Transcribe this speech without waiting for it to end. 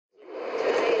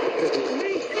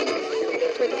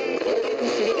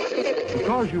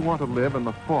Because you want to live in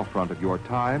the forefront of your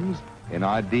times, in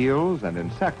ideals and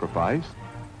in sacrifice,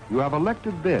 you have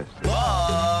elected this.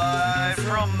 Live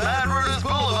from Mad Runners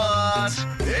Boulevard,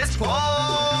 it's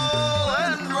Paul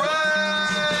and Rach.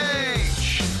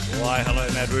 Why, hello,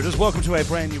 Mad Rooters. Welcome to a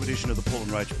brand new edition of the Paul and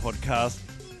Rach podcast.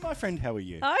 My friend, how are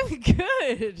you? I'm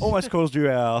good. Almost called you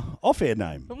our off-air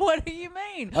name. What do you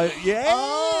mean? Yeah.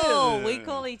 Oh, we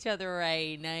call each other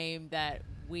a name that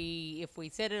if we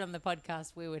said it on the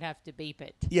podcast, we would have to beep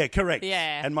it. Yeah, correct.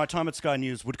 Yeah. And my time at Sky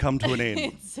News would come to an end.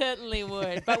 It certainly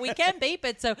would. But we can beep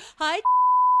it, so hi.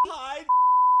 Hi.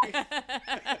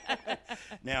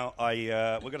 Now,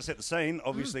 we're going to set the scene.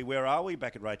 Obviously, where are we?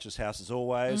 Back at Rachel's house as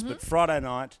always. But Friday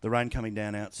night, the rain coming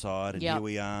down outside, and Yep. here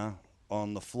we are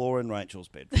on the floor in Rachel's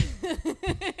bedroom.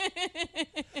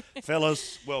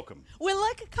 Fellas, welcome. We're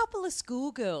like a couple of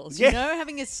schoolgirls, Yeah. you know,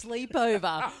 having a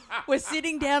sleepover. We're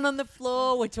sitting down on the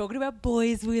floor. We're talking about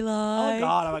boys we Oh like.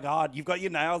 my God, you've got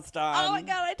your nails done. Oh my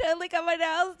God, I totally got my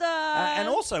nails done. And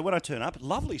also, when I turn up,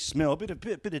 lovely smell, bit of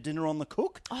dinner on the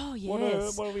cook. Oh, What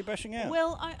yes. are we bashing out?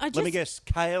 Well, I just... Let me guess,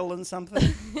 kale and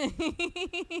something?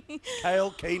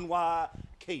 Kale, quinoa,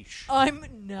 quiche.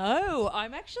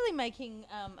 I'm actually making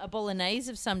a bolognese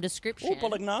of some description. Oh,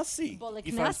 bolognese.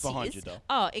 Your phone's behind you, doll.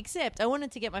 Oh, except I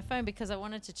wanted to get my phone because I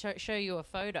wanted to show you a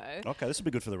photo Okay, this will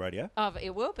be good for the radio. of,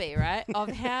 it will be, right, of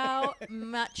how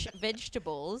much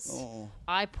vegetables Oh.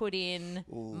 I put in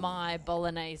my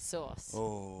bolognese sauce.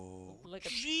 Oh, Look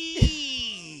at-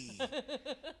 gee.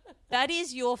 That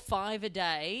is your 5 a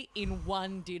day in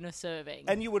one dinner serving.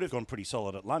 And you would have gone pretty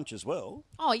solid at lunch as well.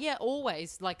 Oh, yeah,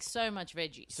 always. Like so much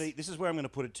veggies. See, this is where I'm going to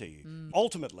put it to you.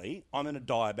 Ultimately, I'm going to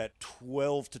die about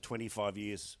 12 to 25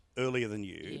 years earlier than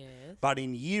you. Yes. But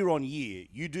in year on year,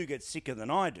 you do get sicker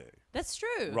than I do. That's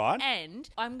true. Right. And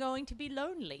I'm going to be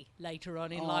lonely later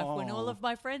on in life when all of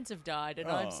my friends have died and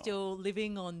I'm still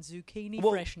living on zucchini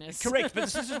freshness. Correct,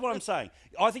 but this is what I'm saying.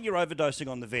 I think you're overdosing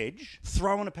on the veg.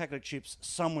 Throw in a packet of chips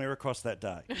somewhere across that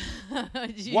day.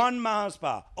 One Mars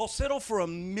bar. I'll settle for a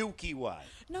Milky Way.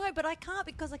 No, but I can't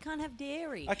because I can't have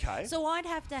dairy. Okay. So I'd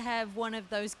have to have one of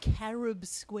those carob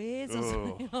squares or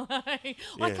something like. I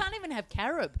Yeah. can't even have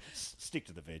carob. Stick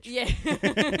to the veg. Yeah.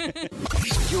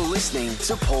 You're listening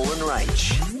to Paul and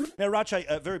Rach. Now, Rache,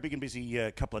 a very big and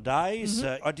busy couple of days.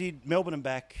 I did Melbourne and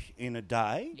back in a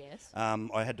day. Yes.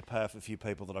 I had to pay off a few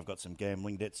people that I've got some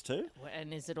gambling debts to.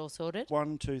 And is it all sorted?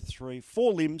 1, 2, 3,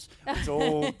 4 limbs. It's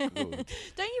all good.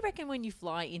 Don't you reckon when you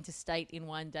fly interstate in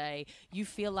one day, you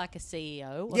feel like a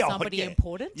CEO or Yeah, somebody yeah.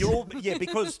 important? You're all, yeah,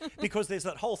 because there's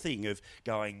that whole thing of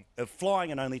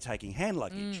flying and only taking hand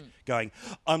luggage. Going,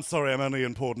 I'm sorry, I'm only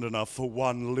important enough for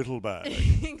one little bag.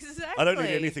 Exactly. I don't need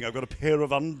anything. I've got a pair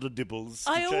of underdibbles to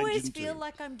I change always into. feel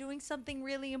like I'm doing something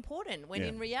really important when Yeah.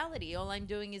 in reality all I'm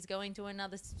doing is going to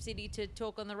another city to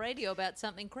talk on the radio about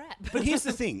something crap. But here's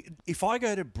the thing. If I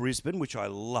go to Brisbane, which I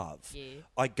love, Yeah.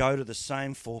 I go to the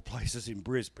same 4 places in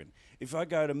Brisbane. If I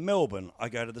go to Melbourne, I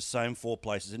go to the same 4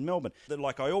 places in Melbourne.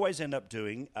 Like I always end up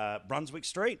doing Brunswick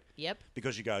Street. Yep.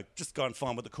 Because you go, just go and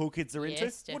find what the cool kids are into.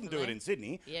 Yes, Wouldn't do it definitely. in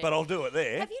Sydney, Yeah. but I'll do it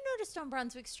there. Have you noticed on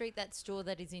Brunswick Street that store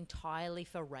that is entirely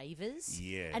for ravers?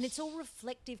 Yes. And it's all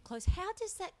reflective clothes. How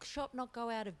does that shop not go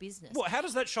out of business? Well, how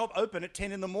does that shop open at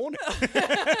 10 in the morning?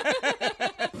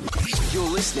 You're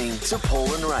listening to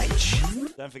Paul and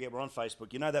Rach. Don't forget, we're on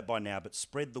Facebook. You know that by now, but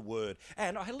spread the word.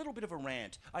 And I had a little bit of a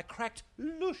rant. I cracked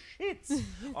the shits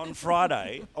on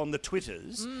Friday on the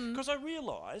Twitters because I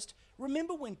realised,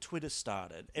 remember when Twitter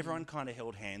started, everyone kind of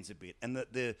held hands a bit and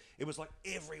it was like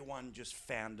everyone just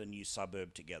found a new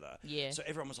suburb together. Yeah. So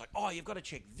everyone was like, oh, you've got to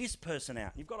check this person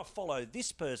out. You've got to follow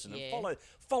this person Yeah. and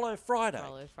follow Friday.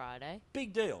 Follow Friday.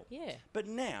 Big deal. Yeah. But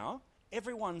now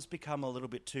everyone's become a little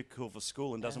bit too cool for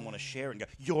school and doesn't want to share it and go,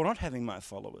 you're not having my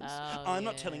followers. Oh, I'm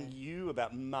not yeah. telling you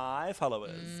about my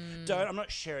followers. I'm not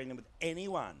sharing them with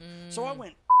anyone. So I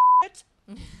went, it.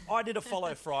 I did a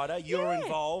follow Friday. You're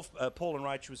involved. Paul and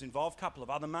Rach was involved. A couple of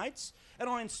other mates. And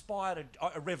I inspired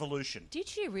a revolution.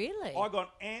 Did you really? I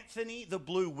got Anthony the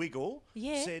Blue Wiggle.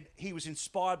 Yeah. Said he was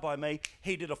inspired by me.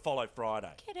 He did a follow Friday.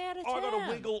 Get out of I got a town.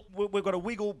 wiggle. We've got a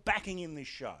wiggle backing in this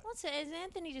show. What's it? Is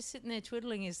Anthony just sitting there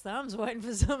twiddling his thumbs, waiting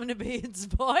for someone to be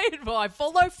inspired by?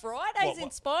 Follow Friday's Well,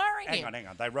 inspiring Hang him.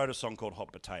 on. They wrote a song called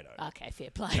Hot Potato. Okay, fair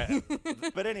play.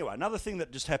 But anyway, another thing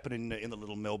that just happened in the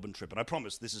little Melbourne trip, and I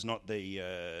promise this is not the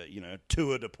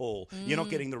tour de Paul. You're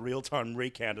not getting the real-time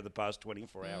recount of the past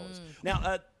 24 hours.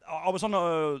 Now, I was on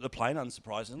the plane,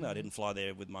 unsurprisingly. I didn't fly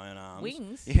there with my own arms.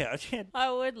 Wings? Yeah, I did.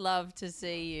 I would love to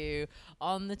see you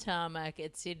on the tarmac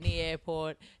at Sydney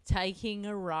Airport taking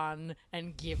a run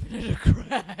and giving it a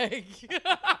crack.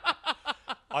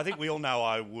 I think we all know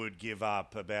I would give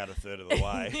up about a third of the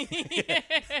way.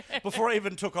 Before I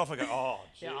even took off, I go, oh,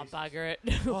 geez. Yeah, I'll bugger it.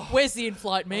 Where's the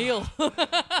in-flight meal?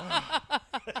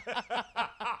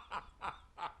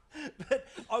 But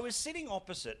I was sitting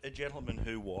opposite a gentleman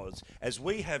who was, as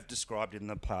we have described in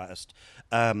the past,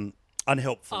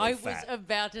 unhelpfully I fat. was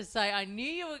about to say, I knew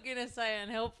you were going to say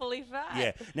unhelpfully fat.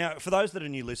 Yeah. Now, for those that are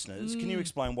new listeners, can you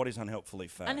explain what is unhelpfully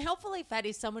fat? Unhelpfully fat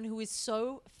is someone who is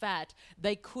so fat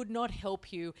they could not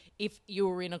help you if you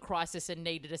were in a crisis and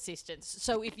needed assistance.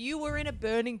 So if you were in a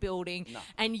burning building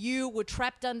and you were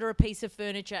trapped under a piece of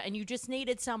furniture and you just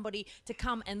needed somebody to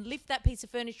come and lift that piece of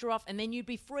furniture off and then you'd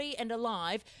be free and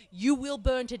alive, you will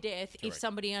burn to death if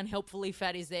somebody unhelpfully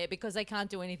fat is there because they can't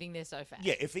do anything, they're so fat.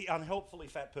 Yeah, if the unhelpfully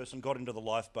fat person got into the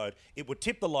lifeboat, it would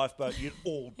tip the lifeboat, you'd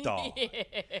all die.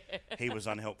 He was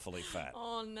unhelpfully fat.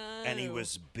 Oh, no. And he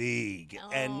was big.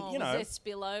 And, you know, was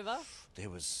there spillover? there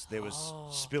was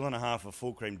spill and a half of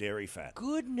full cream dairy fat.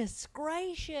 Goodness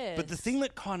gracious. But the thing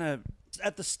that kind of,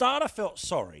 at the start I felt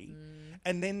sorry,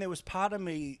 and then there was part of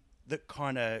me that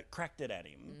kind of cracked it at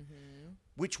him,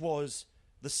 which was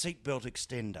the seatbelt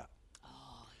extender.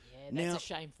 That's Now, a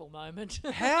shameful moment.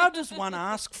 how does one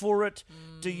ask for it?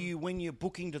 Do you, when you're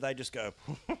booking, do they just go,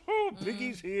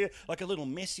 Biggie's here, like a little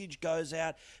message goes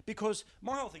out? Because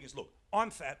my whole thing is, look, I'm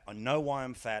fat. I know why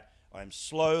I'm fat. I'm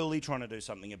slowly trying to do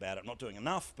something about it. I'm not doing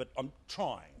enough, but I'm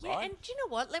trying, Yeah, right? and do you know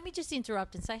what? Let me just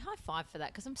interrupt and say high five for that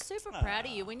because I'm super proud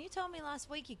of you. When you told me last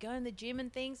week you go in the gym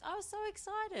and things, I was so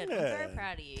excited. I'm very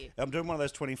proud of you. I'm doing one of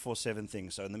those 24/7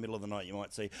 things, so in the middle of the night you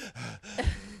might see...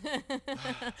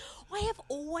 I have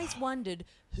always wondered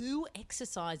who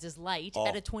exercises late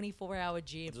at a 24-hour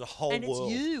gym. There's a whole and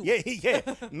world. It's you.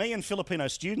 Yeah. Me and Filipino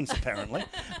students, apparently.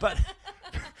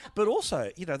 But also,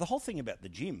 you know, the whole thing about the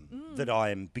gym that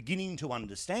I am beginning to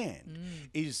understand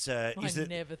is I that...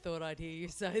 never thought I'd hear you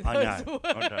say those I know.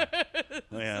 words.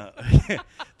 Yeah.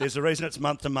 There's a reason it's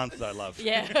month to month, though, love.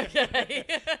 Yeah, okay.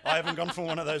 I haven't gone for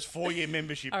one of those 4-year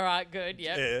membership. All right, good,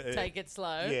 Take it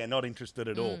slow. Yeah, not interested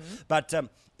at all. But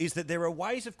is that there are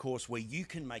ways, of course, where you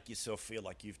can make yourself feel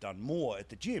like you've done more at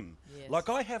the gym. Yes. Like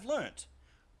I have learnt.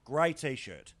 Grey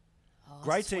T-shirt.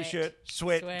 Grey sweat. T-shirt,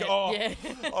 sweat. Oh, yeah.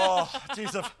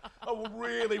 Jeez, I've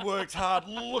really worked hard.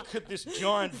 Look at this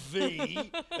giant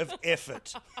V of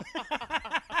effort.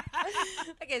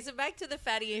 Okay, so back to the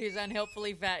fatty who's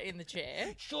unhelpfully fat in the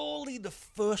chair. Surely the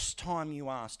first time you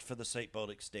asked for the seatbelt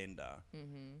extender,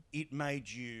 it made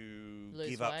you Lose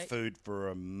give up weight. food for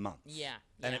a month. Yeah,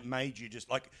 And yeah. it made you just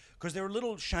like, because there are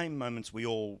little shame moments we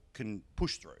all can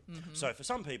push through. So for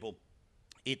some people,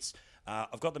 it's,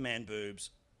 I've got the man boobs,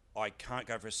 I can't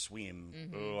go for a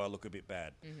swim. Oh, I look a bit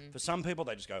bad. For some people,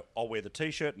 they just go, I'll wear the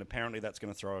T-shirt, and apparently that's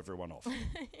going to throw everyone off.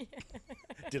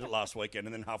 Did it last weekend,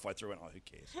 and then halfway through went, oh, who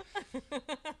cares?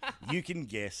 You can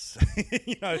guess.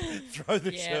 Throw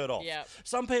the shirt off. Yep.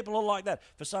 Some people are like that.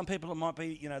 For some people, it might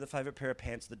be, the favourite pair of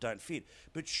pants that don't fit.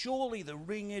 But surely the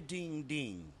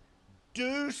ring-a-ding-ding,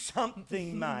 do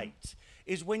something, mate,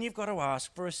 is when you've got to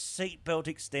ask for a seatbelt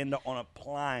extender on a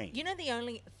plane. You know, the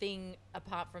only thing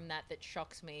apart from that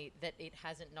shocks me that it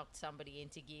hasn't knocked somebody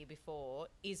into gear before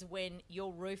is when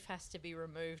your roof has to be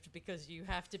removed because you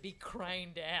have to be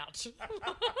craned out.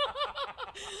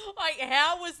 Like,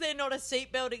 how was there not a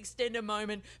seatbelt extender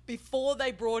moment before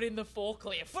they brought in the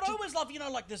forklift? But I always love,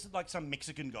 like there's like some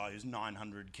Mexican guy who's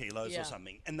 900 kilos Yeah. or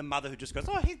something, and the mother who just goes,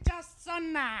 oh, he's just so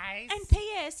nice. And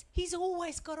P.S., he's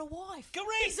always got a wife. Correct.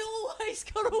 He's always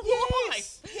got a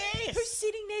Yes, wife. yes. Who's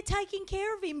sitting there taking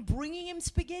care of him, bringing him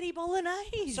spaghetti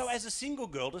bolognese. So as a single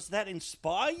girl, does that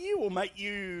inspire you or make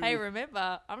you... Hey,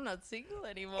 remember, I'm not single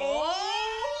anymore. Oh,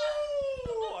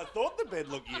 I thought the bed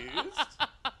looked used.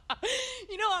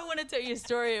 You know, I want to tell you a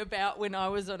story about when I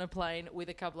was on a plane with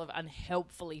a couple of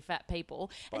unhelpfully fat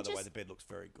people. By the way, the bed looks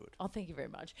very good. Oh, thank you very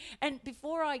much. And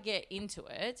before I get into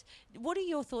it, what are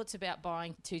your thoughts about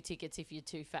buying 2 tickets if you're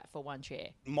too fat for one chair?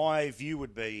 My view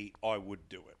would be I would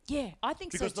do it. Yeah, I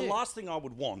think Because so the too. last thing I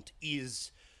would want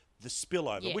is the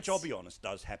spillover, Yes. which I'll be honest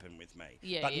does happen with me.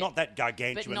 Yeah, but yeah. not that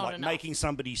gargantuan, not like enough. making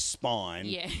somebody's spine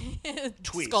Yeah.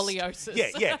 twist. Scoliosis.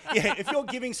 Yeah. If you're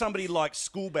giving somebody like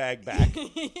school bag back,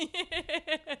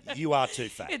 you are too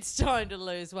fat. It's time to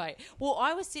lose weight. Well,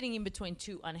 I was sitting in between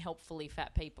 2 unhelpfully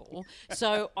fat people,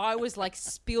 so I was like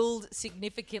spilled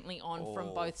significantly on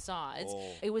from both sides.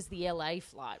 It was the LA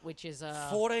flight, which is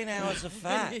 14 hours of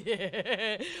fat.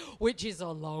 yeah, which is a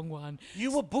long one.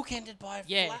 You were bookended by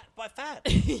Yeah. by fat.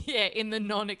 Yeah, in the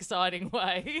non-exciting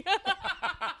way.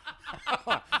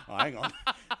 Oh, hang on.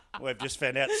 We've just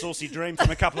found out Saucy Dream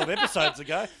from a couple of episodes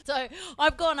ago. So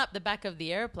I've gone up the back of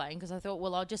the airplane because I thought,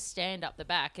 well, I'll just stand up the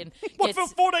back and What, for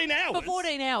 14 hours? for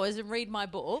 14 hours and read my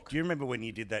book. Do you remember when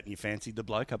you did that and you fancied the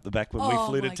bloke up the back when we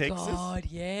flew to Texas? Oh, my God,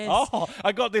 yes. Oh,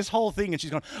 I got this whole thing and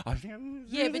she's gone,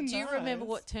 Yeah, but do you remember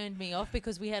what turned me off?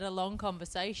 Because we had a long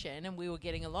conversation and we were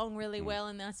getting along really well.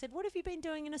 And I said, what have you been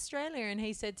doing in Australia? And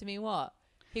he said to me, what?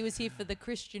 He was here for the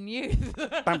Christian youth.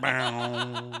 Bam,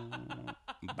 bam.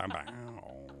 Bam, bam.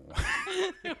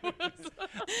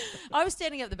 I was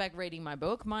standing up the back reading my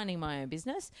book, minding my own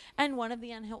business, and one of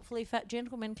the unhelpfully fat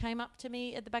gentlemen came up to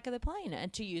me at the back of the plane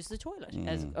and to use the toilet,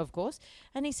 as of course.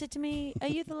 And he said to me, "Are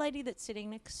you the lady that's sitting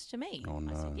next to me?" Oh,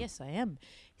 no. I said, "Yes, I am."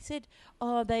 He said,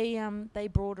 "Oh, they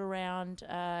brought around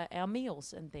our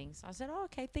meals and things." I said, "Oh,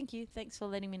 okay, thank you. Thanks for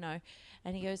letting me know."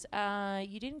 And he goes,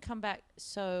 "You didn't come back,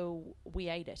 so we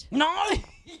ate it." No!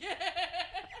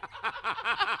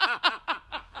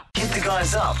 Hit the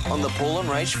guys up on the Paul and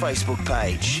Rach Facebook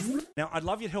page. Now, I'd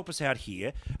love you to help us out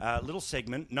here. Little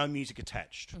segment, no music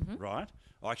attached, right?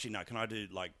 Oh, actually, no. Can I do,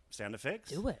 like, sound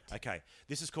effects? Do it. Okay.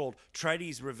 This is called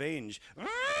Tradies Revenge.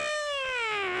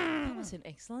 That was an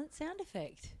excellent sound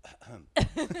effect.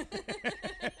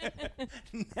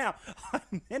 Now, I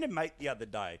met a mate the other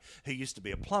day who used to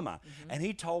be a plumber, and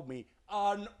he told me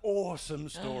an awesome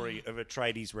story of a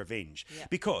tradies' revenge. Yeah.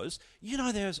 Because, you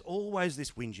know, there's always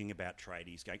this whinging about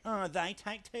tradies going, oh, they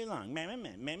take too long.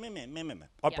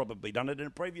 I've probably done it in a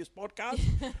previous podcast,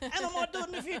 and I might do it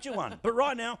in a future one. But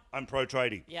right now, I'm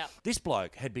pro-tradie. Yeah. This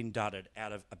bloke had been dudded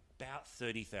out of about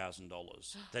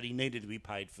 $30,000 that he needed to be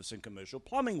paid for some commercial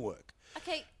plumbing work.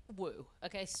 Okay, woo.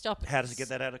 Okay, stop. How does it get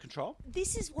that out of control?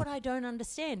 This is what I don't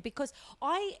understand, because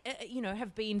I,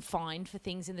 have been fined for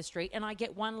things in the street, and I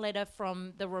get one letter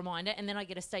from the reminder, and then I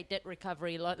get a state debt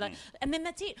recovery, and then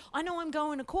that's it. I know I'm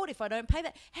going to court if I don't pay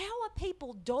that. How are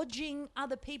people dodging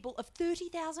other people of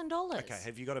 $30,000? Okay,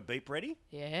 have you got a beep ready?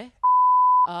 Yeah.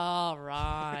 Oh,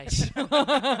 right.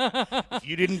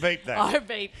 You didn't beep that. I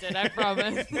beeped it, I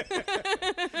promise.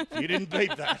 You didn't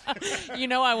beep that. You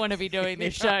know I want to be doing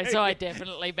this show, so I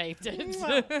definitely beeped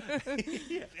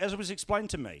it. As it was explained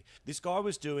to me, this guy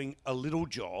was doing a little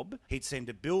job. He'd send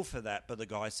a bill for that, but the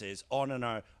guy says, oh,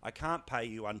 no, I can't pay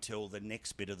you until the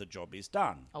next bit of the job is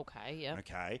done. Okay, yeah.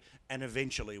 Okay, and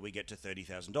eventually we get to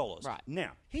 $30,000. Right.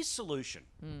 Now, his solution,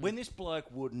 when this bloke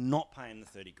would not pay him the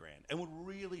 30 grand and would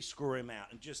really screw him out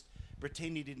and just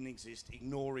pretend he didn't exist,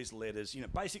 ignore his letters,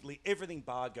 basically everything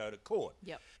bar go to court.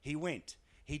 Yep.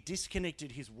 He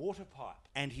disconnected his water pipe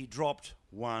and he dropped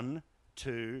 1,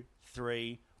 2,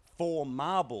 3, 4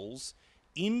 marbles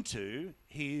into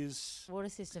his Water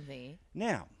system thingy.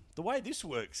 Now, the way this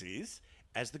works is,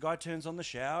 as the guy turns on the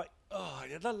shower,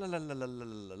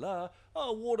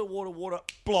 water,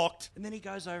 blocked. And then he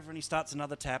goes over and he starts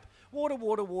another tap. Water,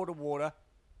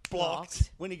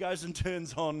 blocked. When he goes and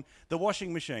turns on the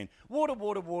washing machine. Water,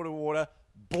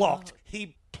 blocked.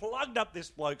 He plugged up this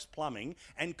bloke's plumbing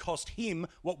and cost him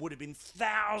what would have been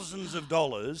thousands of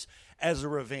dollars as a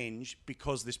revenge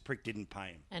because this prick didn't pay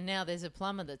him. And now there's a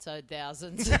plumber that's owed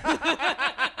thousands.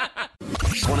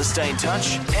 Want to stay in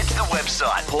touch? Head to the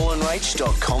website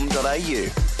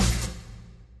paulandrach.com.au.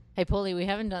 Hey, Paulie, we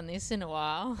haven't done this in a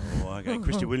while. Oh, okay.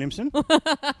 Christy Williamson?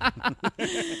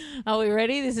 Are we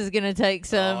ready? This is going to take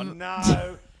some... Oh,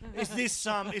 no. Is this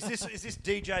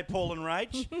DJ Paul and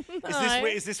Rach?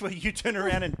 Is this where you turn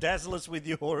around and dazzle us with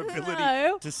your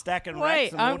ability to stack and rack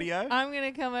some audio? I'm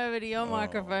going to come over to your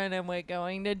microphone and we're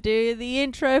going to do the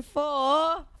intro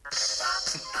for...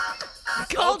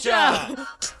 Culture!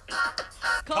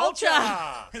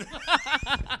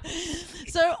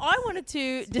 So I wanted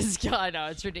to discuss... I know,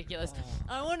 it's ridiculous.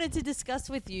 I wanted to discuss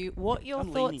with you what your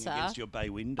I'm thoughts leaning are. against your bay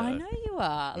window. I know you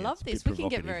are. I Yeah, love it's a this. bit We can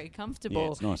get provocative. very comfortable.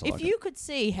 Yeah, it's nice. I If like you could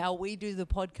see how we do the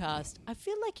podcast, I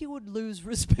feel like you would lose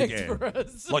respect Yeah. for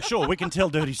us. Like, sure, we can tell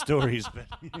dirty stories, but...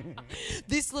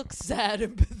 This looks sad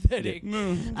and pathetic.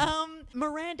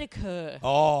 Miranda Kerr.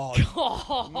 Oh,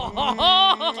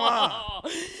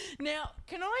 Now,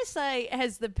 can I say,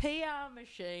 has the PR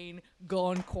machine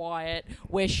gone quiet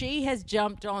where she has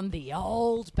jumped on the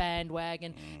old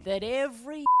bandwagon that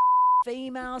every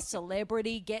female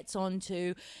celebrity gets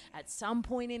onto at some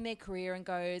point in their career and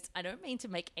goes, I don't mean to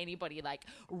make anybody like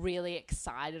really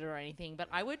excited or anything, but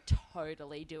I would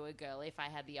totally do a girl if I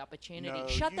had the opportunity. No,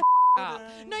 Shut you the up.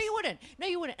 No, you wouldn't. No,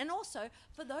 you wouldn't. And also,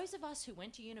 for those of us who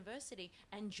went to university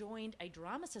and joined a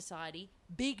drama society,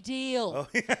 big deal.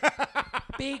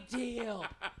 Big deal.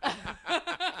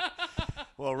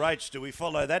 well, Rach, do we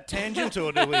follow that tangent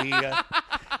or do we...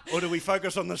 Or do we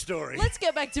focus on the story? Let's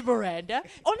get back to Miranda.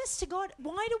 Honest to God,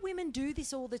 why do women do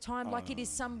this all the time like it is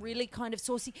some really kind of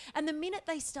saucy... And the minute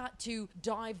they start to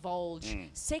divulge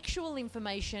sexual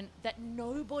information that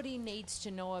nobody needs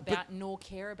to know about nor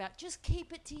care about, just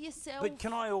keep it to yourself. But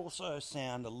can I also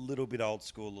sound a little bit old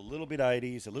school, a little bit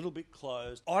 80s, a little bit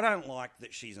closed? I don't like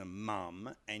that she's a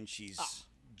mum and she's...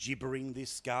 gibbering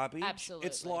this garbage. Absolutely.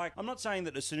 It's like, I'm not saying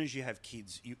that as soon as you have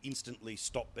kids, you instantly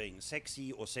stop being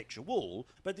sexy or sexual,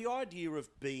 but the idea of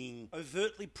being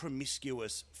overtly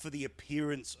promiscuous for the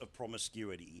appearance of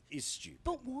promiscuity is stupid.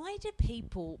 But why do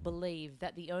people believe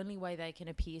that the only way they can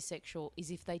appear sexual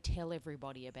is if they tell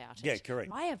everybody about it? Yeah,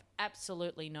 correct. I have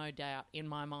absolutely no doubt in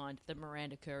my mind that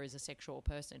Miranda Kerr is a sexual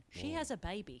person. She has a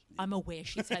baby. I'm aware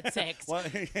she's had sex. Well,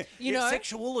 You know?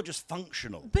 sexual or just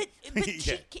functional? But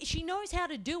Yeah. she knows how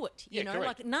to do it, you Yeah, know,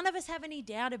 correct. like none of us have any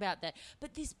doubt about that.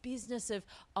 But this business of,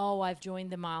 oh, I've joined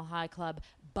the Mile High Club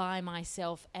by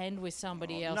myself and with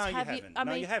somebody else. no, you have haven't. I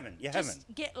No, mean, you haven't. You just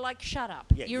haven't. Get shut up.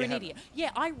 Yeah, You're you an haven't. idiot.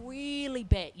 Yeah, I really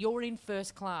bet you're in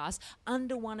first class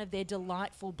under one of their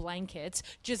delightful blankets,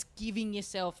 just giving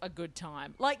yourself a good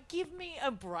time. Like, give me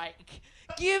a break.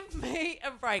 Give me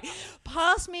a break.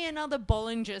 Pass me another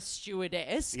Bollinger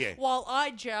stewardess while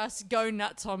I just go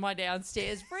nuts on my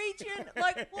downstairs region.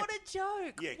 Like, what a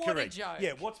joke. Yeah, what correct. a joke.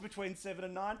 Yeah, what's between 7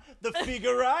 and 9? The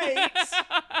figure eights.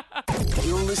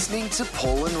 You're listening to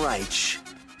Paul and Rach.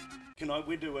 Can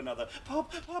we do another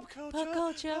pop culture? Pop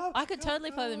culture. I could totally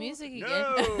play the music again.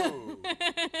 No.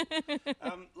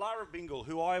 Lara Bingle,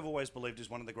 who I've always believed is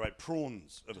one of the great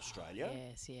prawns of Australia.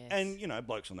 Yes, yes. And, you know,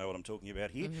 blokes will know what I'm talking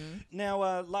about here.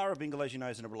 Now, Lara Bingle, as you know,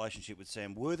 is in a relationship with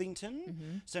Sam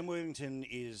Worthington. Sam Worthington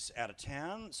is out of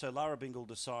town, so Lara Bingle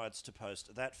decides to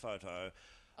post that photo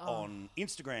on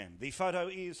Instagram. The photo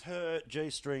is her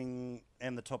G-string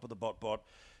and the top of the bot.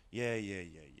 Yeah.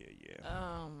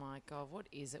 Oh my God, what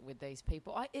is it with these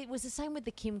people? It was the same with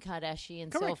the Kim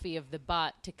Kardashian Correct. selfie of the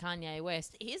butt to Kanye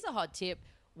West. Here's a hot tip.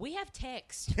 We have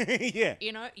text. Yeah.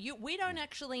 You know, we don't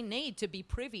actually need to be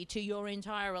privy to your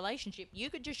entire relationship. You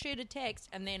could just shoot a text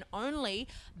and then only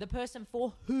the person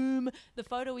for whom the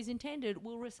photo is intended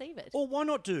will receive it. Or why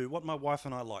not do what my wife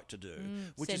and I like to do,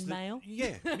 which send is mail?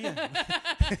 Yeah.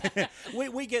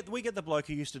 we get the bloke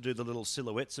who used to do the little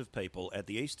silhouettes of people at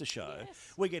the Easter show.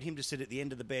 Yes. We get him to sit at the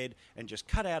end of the bed and just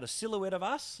cut out a silhouette of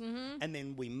us, and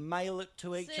then we mail it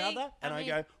to each See, other. And I I mean-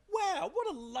 go, wow,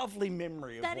 what a lovely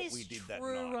memory of That what is we did that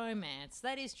true night. romance.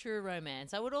 That is true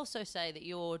romance. I would also say that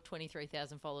your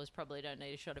 23,000 followers probably don't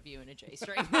need a shot of you in a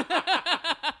G-string.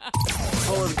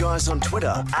 Follow the guys on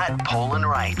Twitter at Paul and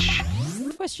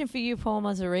Rach. Question for you, Paul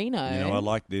Mazzarino. You know, I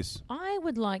like this. I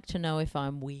would like to know if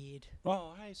I'm weird.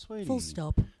 Oh, hey, sweetie. Full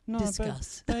stop. No,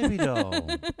 Discuss. baby doll.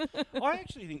 I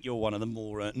actually think you're one of the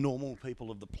more normal people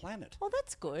of the planet. Well,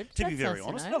 that's good. To That's be very nice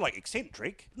honest, to not know. like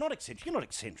eccentric. Not eccentric. You're not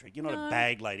eccentric. You're not No. a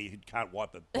bag lady who can't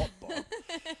wipe a bot.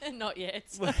 Not yet.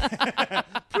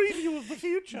 Preview of the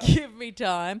future. Give me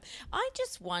time. I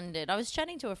just wondered. I was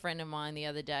chatting to a friend of mine the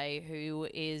other day who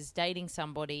is dating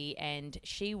somebody, and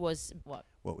she was what?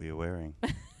 What were you wearing?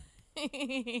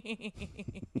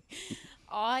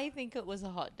 I think it was a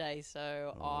hot day,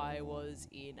 so I was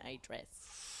in a dress.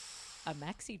 A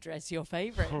maxi dress, your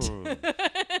favourite.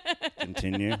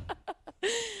 Continue.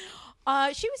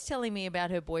 She was telling me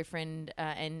about her boyfriend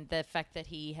and the fact that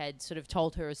he had sort of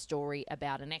told her a story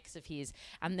about an ex of his,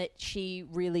 and that she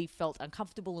really felt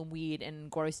uncomfortable and weird and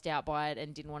grossed out by it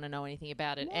and didn't want to know anything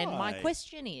about it. And my Why?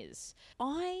 question is,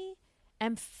 I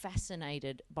am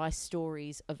fascinated by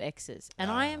stories of exes, and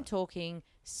I am talking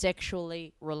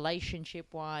sexually,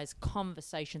 relationship-wise,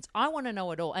 conversations. I want to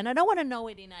know it all, and I don't want to know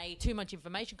it in a too much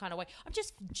information kind of way. I'm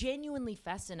just genuinely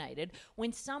fascinated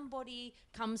when somebody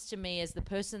comes to me as the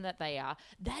person that they are.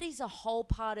 That is a whole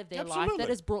part of their life Absolutely. that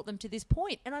has brought them to this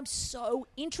point, and I'm so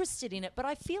interested in it, but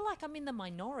I feel like I'm in the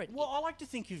minority. Well, I like to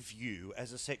think of you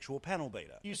as a sexual panel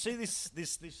beater. You see this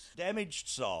damaged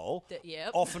soul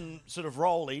Yep. often sort of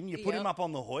roll in. You put Yep. him up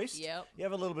on the hoist. Yep. You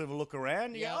have a little bit of a look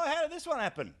around. You Yep. go, oh, how did this one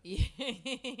happen? Yeah.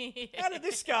 How did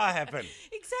this guy happen?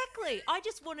 Exactly. I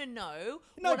just want to know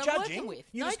No what I'm judging. working with.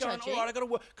 You're No just going, judging. all right, I've got to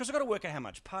work, because I've got to work out how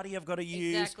much putty I've got to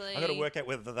use. Exactly. I've got to work out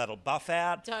whether that'll buff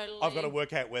out. Totally. I've got to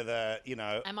work out whether, you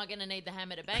know, Am I going to need the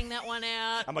hammer to bang that one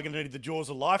out? am I going to need the jaws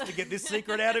of life to get this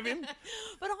secret out of him?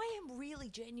 But I am really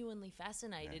genuinely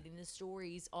fascinated in the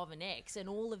stories of an ex and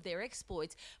all of their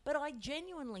exploits. But I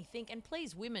genuinely think, and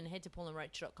please, women, head to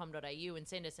paulandroach.com.au and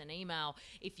send us an email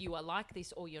if you are like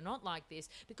this or you're not like this,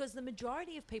 because the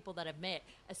majority of people that I've met,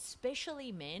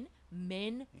 especially men,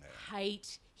 Men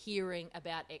hate hearing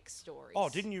about ex stories. Oh,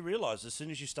 didn't you realise as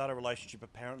soon as you start a relationship,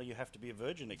 apparently you have to be a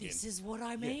virgin again? This is what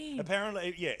I Yeah. mean.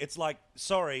 Apparently, yeah, it's like,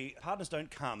 sorry, partners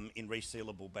don't come in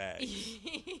resealable bags.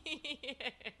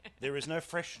 There is no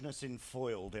freshness in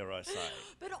foil, dare I say.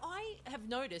 But I have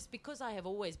noticed, because I have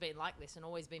always been like this and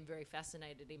always been very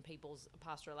fascinated in people's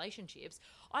past relationships,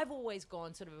 I've always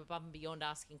gone sort of above and beyond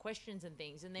asking questions and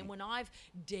things. And then when I've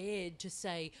dared to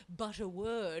say but a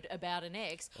word about an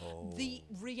ex, the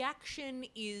reaction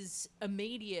is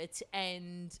immediate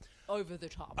and over the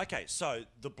top. Okay, so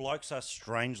the blokes are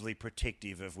strangely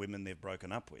protective of women they've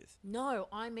broken up with. No,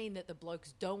 I mean that the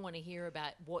blokes don't want to hear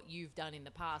about what you've done in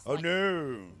the past. Oh, Like,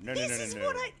 no. This is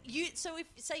what so if,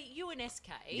 say, you and SK,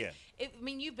 Yeah. I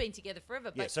mean, you've been together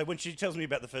forever, Yeah, but... so when she tells me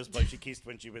about the first bloke she kissed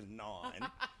when she was 9,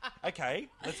 okay,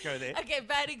 let's go there. Okay,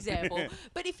 bad example.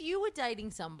 But if you were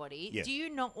dating somebody, Yeah. do you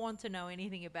not want to know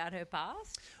anything about her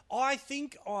past? I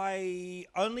think I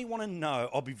only want to know,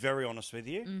 I'll be very honest with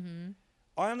you,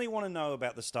 I only want to know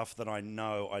about the stuff that I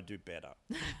know I do better.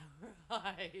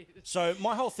 Right. So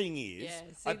my whole thing is, Yeah,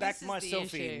 see, I back this is the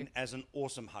myself issue. in as an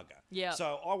awesome hugger. Yeah.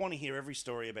 So I want to hear every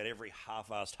story about every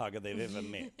half-assed hugger they've ever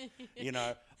met.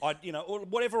 Or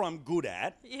whatever I'm good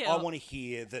at, Yeah. I want to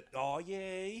hear that. Oh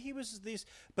yeah, he was this.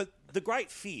 But the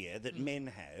great fear that men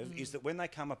have is that when they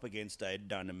come up against a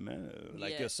dynamo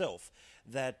like Yeah. yourself,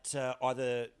 that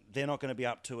either they're not going to be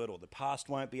up to it or the past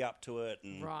won't be up to it.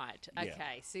 And Right. Yeah.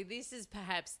 Okay. See, this is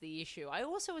perhaps the issue. I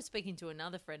also was speaking to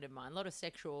another friend of mine, a lot of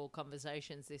sexual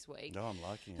conversations this week. No, I'm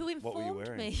liking Who it. What were you informed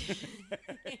wearing?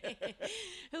 me?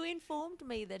 Who informed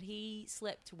me that he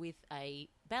slept with a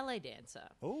ballet dancer,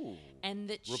 Oh, and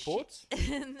that reports?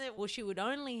 and that, well, she would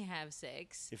only have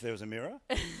sex If there was a mirror?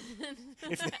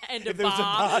 if and if a there was a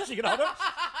bar. bar she could hold up?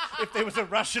 If there was a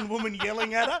Russian woman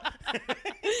yelling at her?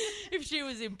 If she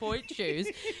was in point shoes.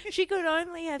 She could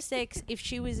only have sex if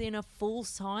she was in a full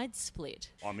side split.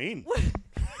 I'm in.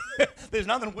 There's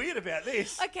nothing weird about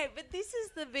this. Okay, but this is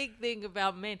the big thing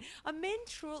about men. Men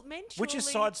truly... Which is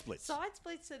side splits? Side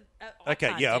splits are... I Okay,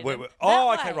 can't yeah. do them. Okay,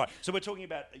 That way. right. So we're talking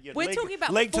about... We're leg, talking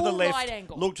about leg to the full left, right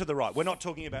angle. look to the right. We're not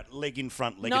talking about leg in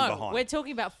front, leg in No, behind. we're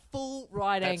talking about full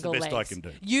right That's the angle best I legs. can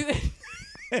do. You...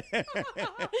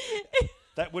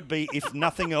 That would be, if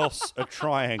nothing else, a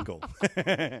triangle.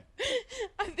 I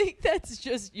think that's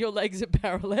just your legs are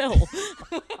parallel.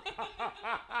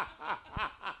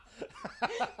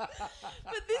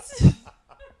 But this is...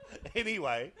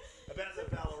 Anyway, about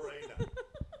the ballerina.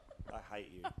 I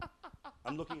hate you.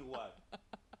 I'm looking away.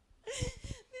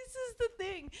 This is the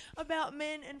thing about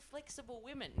men and flexible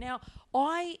women. Now,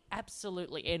 I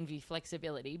absolutely envy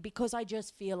flexibility because I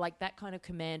just feel like that kind of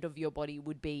command of your body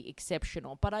would be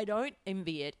exceptional, but I don't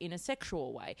envy it in a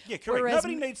sexual way. Yeah, correct. Whereas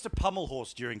Nobody needs to pummel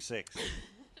horse during sex.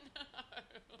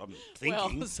 I'm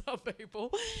thinking. Well, some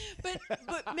people.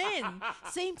 But men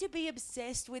seem to be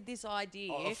obsessed with this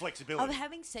idea Of flexibility. of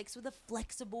having sex with a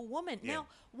flexible woman. Yeah. Now,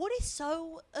 what is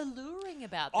so alluring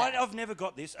about that? I've never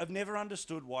got this. I've never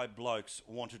understood why blokes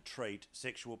want to treat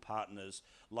sexual partners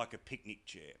like a picnic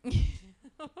chair.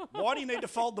 Why do you need to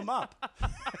fold them up?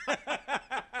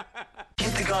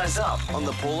 Hit the guys up on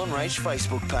the Paul and Rach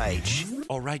Facebook page.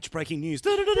 Oh, Rach, breaking news.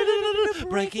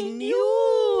 Breaking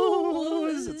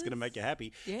news. It's going to make you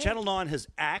happy. Yeah. Channel 9 has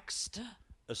axed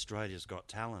Australia's Got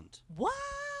Talent. What?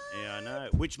 Yeah, I know.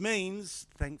 Which means,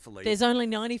 thankfully... There's only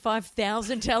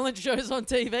 95,000 talent shows on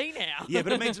TV now. Yeah,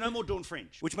 but it means no more Dawn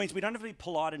Fringe, which means we don't have to be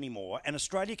polite anymore, and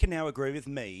Australia can now agree with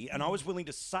me, and I was willing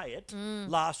to say it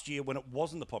last year when it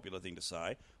wasn't the popular thing to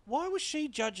say. Why was she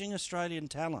judging Australian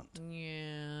talent?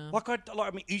 Yeah.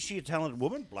 I mean, is she a talented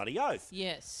woman? Bloody oath.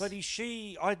 Yes. But is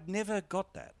she... I never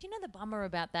got that. Do you know the bummer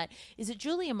about that is that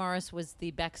Julia Morris was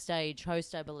the backstage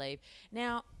host, I believe.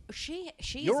 Now, she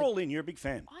You're is all in. You're a big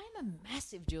fan. I'm a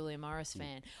massive Julia Morris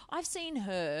fan. I've seen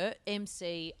her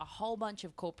MC a whole bunch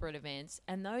of corporate events,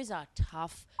 and those are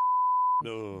tough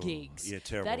Oh, gigs. Yeah,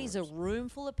 terrible. That is a rooms. room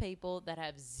full of people that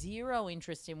have zero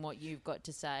interest in what you've got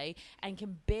to say and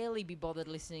can barely be bothered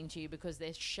listening to you because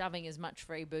they're shoving as much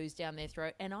free booze down their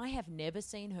throat. And I have never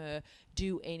seen her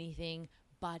do anything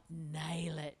but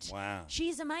nail it. Wow.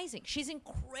 She's amazing. She's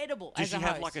incredible Does as she a have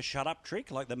host. like a shut up trick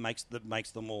like that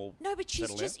makes them all No, but she's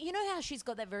settle just, down? you know how she's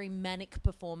got that very manic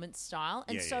performance style?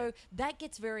 And Yeah, so yeah. that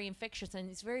gets very infectious and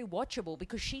it's very watchable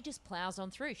because she just plows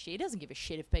on through. She doesn't give a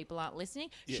shit if people aren't listening.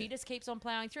 Yeah. She just keeps on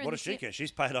plowing through. What And does she the- care?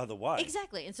 She's paid either way.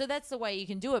 Exactly. And so that's the way you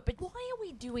can do it. But why are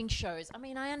we doing shows? I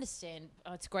mean, I understand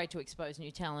it's great to expose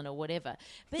new talent or whatever.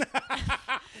 But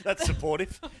That's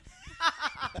supportive.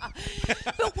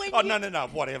 But when Oh, no,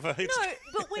 whatever. It's, No,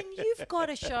 but when you've got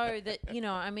a show that,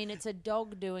 I mean, it's a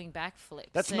dog doing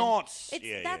backflips. That's and not- It's,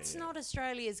 yeah, that's yeah. not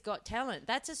Australia's Got Talent.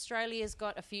 That's Australia's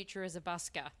Got a Future as a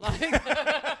Busker. Like,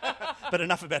 but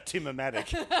enough about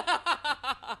Timmermatic.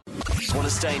 Want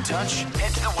to stay in touch?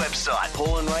 Head to the website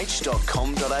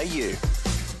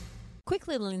paulandrach.com.au. quick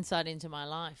little insight into my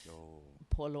life.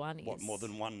 Poor Luani. What, more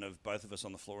than one of both of us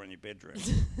on the floor in your bedroom?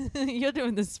 You're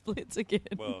doing the splits again.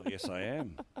 Well, yes, I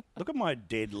am. Look at my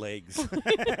dead legs.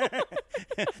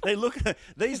 They look.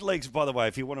 These legs, by the way,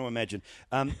 if you want to imagine,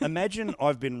 imagine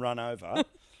I've been run over,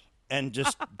 and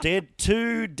just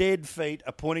two dead feet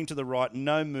are pointing to the right,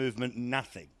 no movement,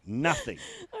 nothing.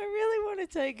 I really want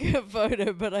to take a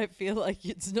photo, but I feel like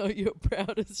it's not your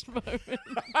proudest moment.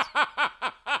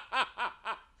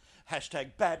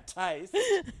 Hashtag bad taste.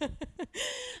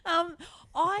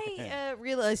 I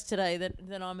realised today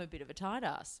that I'm a bit of a tight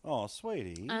ass. Oh,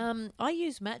 sweetie. I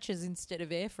use matches instead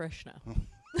of air freshener.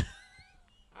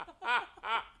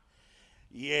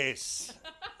 Yes.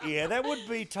 Yeah, that would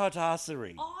be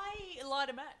tightassery. I light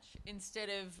a match instead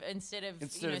of Instead of going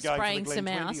for the spraying Glen some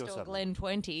 20 or Oust or something. Glen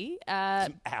 20.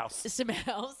 House. Some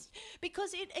Oust,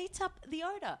 because it eats up the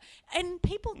odour. And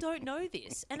people don't know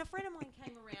this. And a friend of mine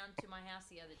came around to my house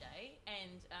the other day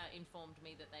and informed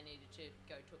me that they needed to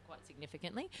go to it quite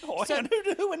significantly. Oh, So- and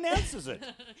who announces it?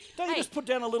 Don't you Hey. just put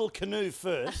down a little canoe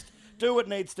first, do what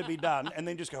needs to be done, and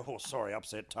then just go, oh, sorry,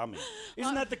 upset tummy.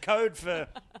 Isn't that the code for...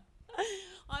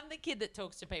 I'm the kid that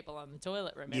talks to people on the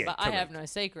toilet, remember? Yeah, I have correct. no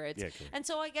secrets. Yeah, correct. And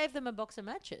so I gave them a box of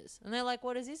matches. And they're like,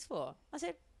 what is this for? I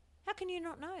said, how can you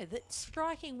not know that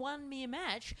striking one mere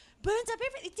match burns up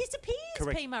everything? It disappears,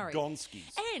 Correct. P. Murray.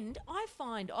 Gonskis. And I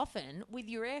find often with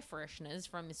your air fresheners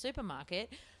from the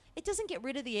supermarket, it doesn't get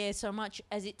rid of the air so much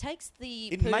as it takes the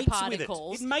It poo mates with it.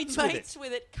 particles, It mates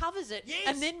with it. covers it, Yes.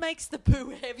 and then makes the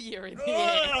poo heavier in the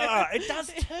air. Ah, it does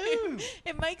too.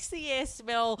 It makes the air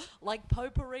smell like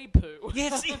potpourri poo.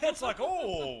 Yes, it's like,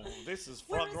 oh, this is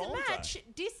Whereas a flagrante. match,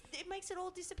 it makes it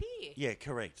all disappear. Yeah,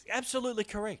 correct. Absolutely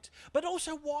correct. But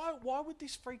also, why would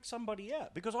this freak somebody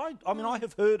out? Because I mean, I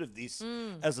have heard of this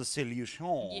as a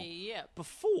solution Yeah.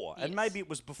 before, and Yes. maybe it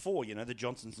was before. The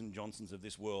Johnsons and Johnsons of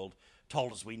this world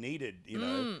told us we needed,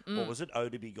 what was it, eau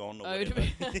de be gone or Oh, whatever.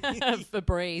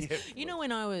 Febreze. Yeah, You know,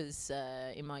 when I was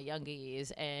in my younger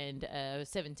years and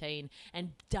 17,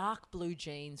 and dark blue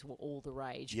jeans were all the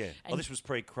rage. Yeah. And Oh, this was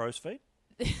pre-crow's feet?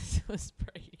 this was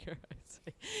pre-gross.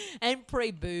 And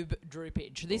pre-boob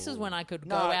droopage. This is when I could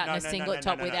go out in a singlet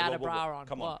top without a bra on.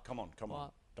 Come on, What? come on.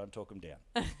 What? Don't talk them down.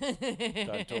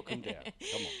 Don't talk them down.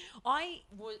 Come on. I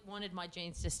wanted my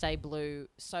jeans to stay blue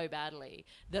so badly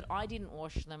that I didn't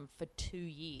wash them for 2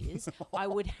 years. I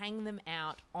would hang them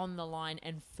out on the line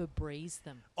and Febreze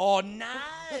them. Oh, no.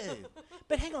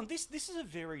 But hang on, this is a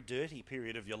very dirty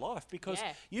period of your life because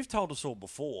Yeah. you've told us all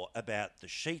before about the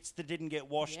sheets that didn't get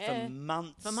washed Yeah. for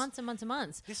months. For months and months and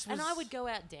months. This And I was- would go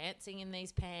out dancing in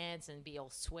these pants and be all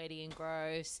sweaty and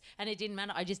gross. And it didn't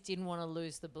matter. I just didn't want to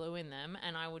lose the blue in them.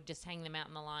 And I would just hang them out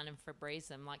in the line and Febreze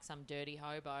them like some dirty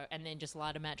hobo and then just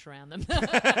light a match around them.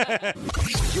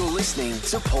 You're listening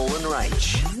to Paul and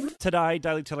Rach. Today,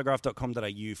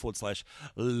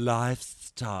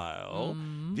 dailytelegraph.com.au/lifestyle.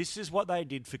 This is what they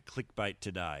did for clickbait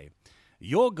today.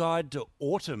 Your guide to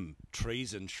autumn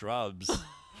trees and shrubs.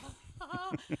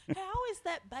 How is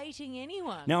that baiting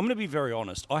anyone? Now, I'm going to be very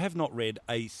honest. I have not read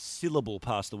a syllable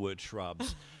past the word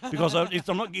shrubs because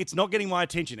it's not getting my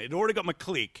attention. It already got my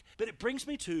click. But it brings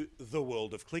me to the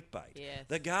world of clickbait. Yes.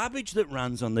 The garbage that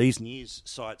runs on these news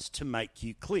sites to make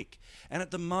you click. And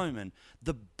at the moment,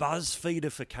 the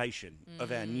BuzzFeedification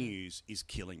of our news is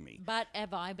killing me. But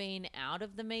have I been out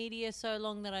of the media so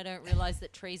long that I don't realise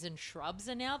that trees and shrubs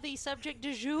are now the subject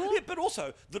du jour? Yeah, but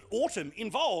also that autumn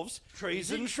involves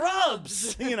trees and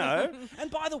shrubs,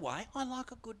 And by the way, I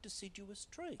like a good deciduous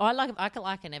tree. I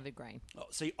like an evergreen. Oh,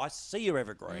 see, I see your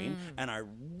evergreen and I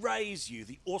raise you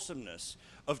the awesomeness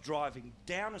of driving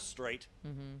down a street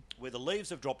where the leaves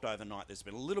have dropped overnight, there's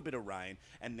been a little bit of rain,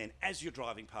 and then as you're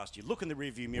driving past, you look in the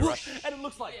rearview mirror and it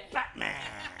looks like Batman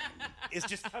has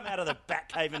just come out of the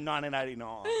Batcave in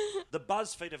 1989. The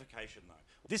BuzzFeedification, though.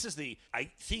 This is the 8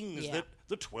 things Yeah.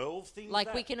 the 12 things Like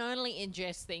that. we can only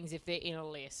ingest things if they're in a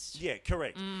list. Yeah,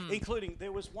 correct. Including,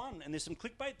 there was one, and there's some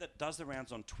clickbait that does the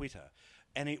rounds on Twitter,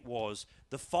 and it was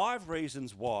the 5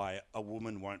 reasons why a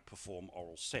woman won't perform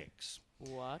oral sex.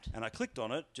 What? And I clicked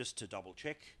on it just to double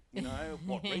check,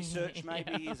 what research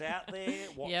maybe is out there,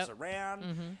 what's Yep.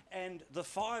 around. And the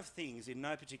 5 things in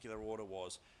no particular order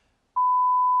was,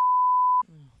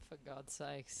 For God's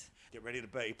sakes. get ready to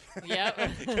beep. Yep.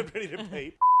 Get ready to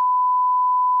beep.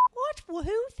 What? Well,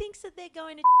 who thinks that they're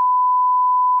going to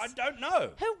I don't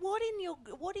know.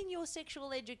 What in your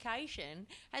sexual education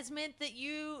has meant that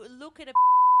you look at a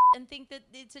and think that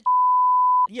it's a?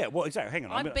 Yeah, well, exactly. Hang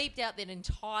on. I beeped out that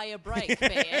entire break,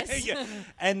 BS. Yeah.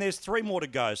 And there's 3 more to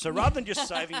go. So rather than just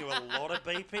saving you a lot of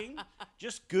beeping,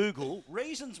 just Google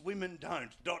reasons women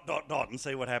don't ... and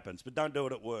see what happens. But don't do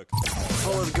it at work.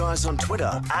 Follow the guys on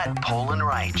Twitter at Paul and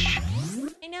Rach.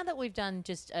 And now that we've done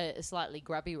just a slightly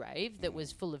grubby rave that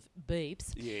was full of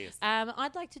beeps, Yes.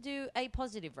 I'd like to do a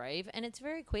positive rave, and it's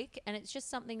very quick, and it's just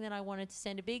something that I wanted to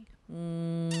send a big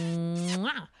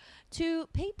mwah to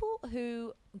people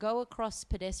who go across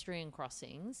pedestrian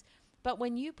crossings, but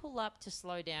when you pull up to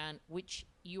slow down, which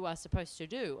you are supposed to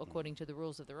do according to the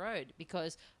rules of the road,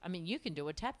 because, I mean, you can do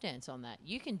a tap dance on that.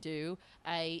 You can do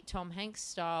a Tom Hanks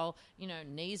style,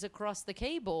 knees across the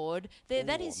keyboard.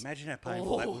 That is. Imagine how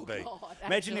painful that would be. God,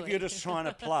 Imagine if actually. you're just trying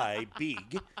to play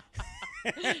big.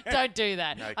 Don't do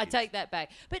that. No I kidding. take that back.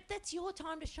 But that's your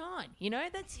time to shine.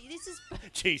 This is.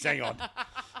 Jeez, hang on.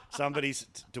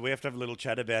 Do we have to have a little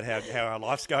chat about how our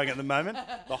life's going at the moment?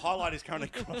 The highlight is currently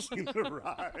crossing the road.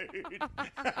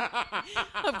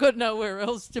 I've got nowhere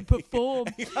else to perform.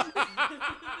 You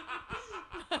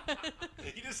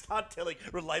just start telling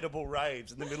relatable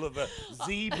raves in the middle of a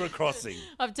zebra crossing.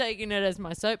 I've taken it as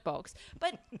my soapbox.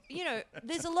 But,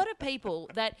 there's a lot of people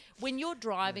that when you're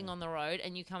driving on the road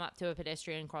and you come up to a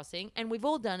pedestrian crossing, and we've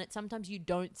all done it, sometimes you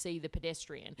don't see the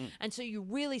pedestrian. And so you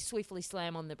really swiftly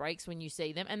slam on the brakes when you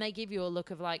see them, and they give you a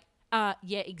look of like,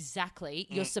 yeah, exactly.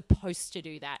 You're supposed to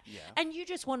do that. Yeah. And you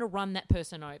just want to run that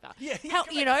person over. Yeah,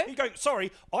 You know? You go,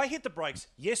 sorry, I hit the brakes,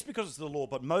 yes, because it's the law,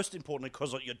 but most importantly,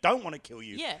 because you don't want to kill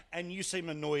you. Yeah. And you seem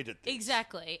annoyed at this.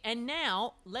 Exactly. And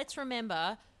now, let's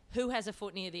remember who has a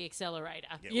foot near the accelerator,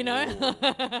 Yeah,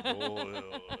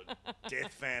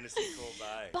 death fantasy called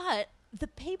day. But the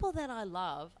people that I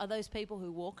love are those people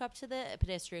who walk up to the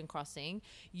pedestrian crossing,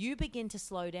 you begin to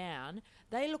slow down,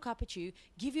 they look up at you,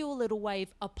 give you a little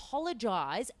wave,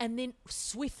 apologise, and then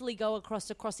swiftly go across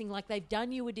the crossing like they've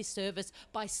done you a disservice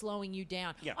by slowing you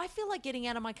down. Yeah. I feel like getting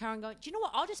out of my car and going, do you know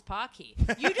what, I'll just park here.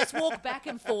 You just walk back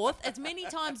and forth as many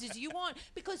times as you want,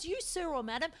 because you, sir or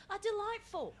madam, are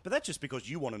delightful. But that's just because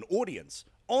you want an audience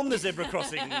on the zebra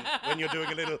crossing when you're doing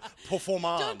a little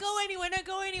performance. Don't go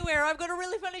anywhere. I've got a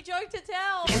really funny joke to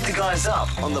tell. Hit the guys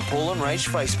up on the Paul and Rach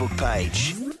Facebook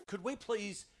page. Could we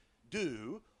please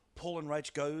do Paul and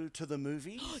Rach Go to the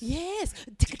Movies? Yes.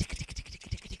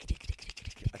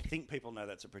 I think people know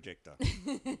that's a projector.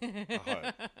 I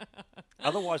hope.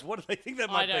 Otherwise, what do they think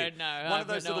that might be? I don't know. One of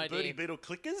I those have no little idea. birdie beetle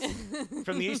clickers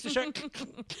from the Easter show?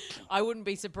 I wouldn't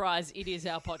be surprised. It is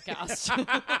our podcast.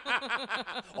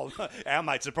 Oh, our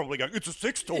mates are probably going, it's a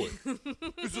sex toy.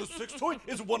 Is it a sex toy?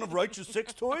 Is it one of Rachel's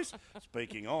sex toys?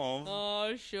 Speaking of.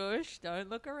 Oh, shush. Don't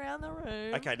look around the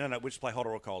room. Okay, no, we'll just play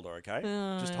hotter or colder, okay?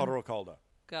 Just hotter or colder.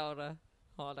 Colder.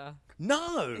 Hotter.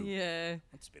 No! Yeah.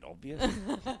 That's a bit obvious.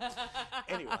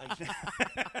 Anyway.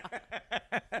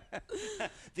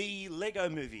 The Lego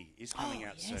movie is coming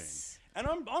out soon. And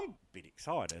I'm a bit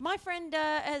excited. My friend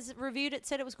has reviewed it,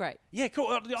 said it was great. Yeah,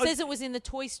 cool. Says it was in the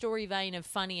Toy Story vein of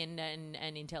funny and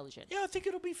intelligent. Yeah, I think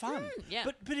it'll be fun. yeah.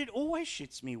 But it always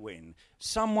shits me when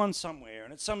someone somewhere,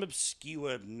 and it's some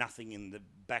obscure nothing in the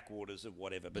backwaters of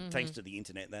whatever, but thanks to the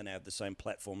internet, they now have the same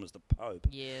platform as the Pope.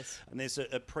 Yes. And there's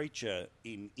a preacher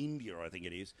in India, I think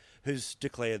it is, who's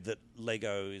declared that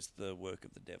Lego is the work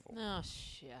of the devil. Oh,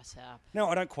 shut up. Now,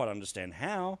 I don't quite understand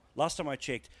how. Last time I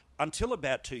checked, until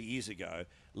about 2 years ago,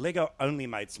 Lego only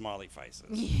made smiley faces.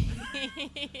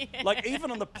 Like,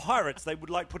 even on the Pirates, they would,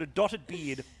 put a dotted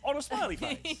beard on a smiley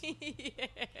face.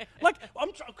 Like,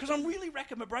 because I'm really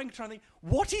racking my brain trying to think,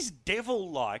 what is devil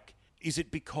like? Is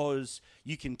it because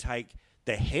you can take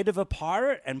the head of a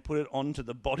pirate and put it onto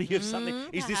the body of something?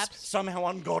 Is this perhaps. somehow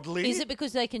ungodly? Is it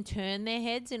because they can turn their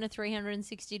heads in a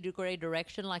 360-degree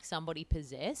direction like somebody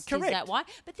possessed? Correct. Is that why?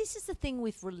 But this is the thing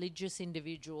with religious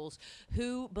individuals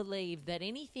who believe that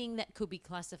anything that could be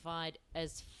classified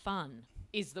as fun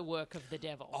is the work of the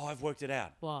devil. Oh, I've worked it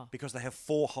out. What? Because they have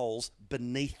 4 holes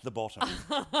beneath the bottom.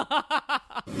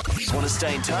 Want to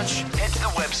stay in touch? Head to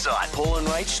the website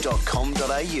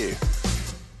paulandrach.com.au.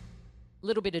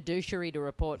 Little bit of douchery to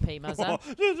report, P. Muzzer.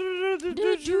 The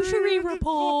Douchery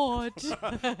report.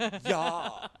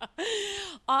 Yeah.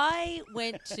 I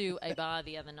went to a bar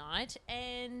the other night,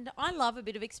 and I love a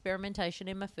bit of experimentation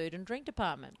in my food and drink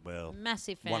department. Well,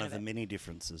 Massive fan one of of the it. many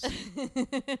differences.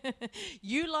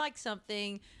 You like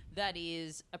something that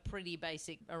is a pretty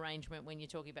basic arrangement when you're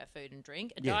talking about food and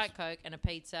drink. A Yes. Diet Coke and a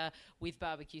pizza with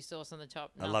barbecue sauce on the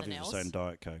top. I love you else. for saying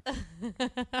Diet Coke.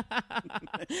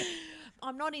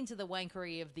 I'm not into the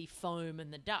wankery of the foam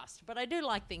and the dust, but I do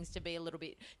like things to be a little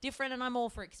bit different, and I'm all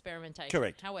for experimentation.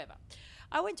 Correct. However,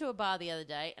 I went to a bar the other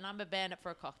day, and I'm a bandit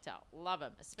for a cocktail. Love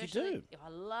them. Especially, do? I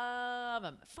love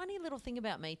them. Funny little thing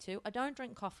about me, too. I don't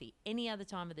drink coffee any other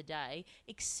time of the day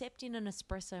except in an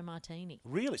espresso martini.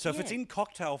 Really? So if it's Yeah. in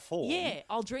cocktail form... Yeah,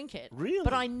 I'll drink it. Really?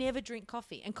 But I never drink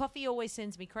coffee. And coffee always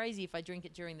sends me crazy if I drink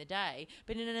it during the day.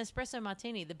 But in an espresso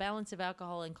martini, the balance of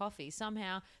alcohol and coffee,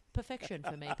 somehow perfection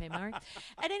for me, P. Murray.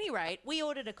 At any rate, we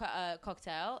ordered a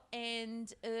cocktail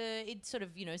and it sort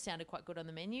of, sounded quite good on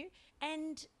the menu.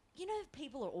 And...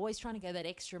 people are always trying to go that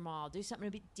extra mile, do something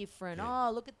a bit different. Yeah.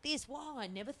 Oh, look at this. Wow, I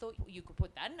never thought you could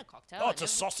put that in a cocktail. Oh, I it's a never-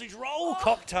 sausage roll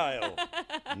cocktail.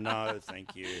 No,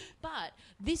 thank you. But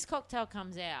this cocktail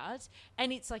comes out,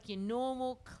 and it's like your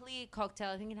normal clear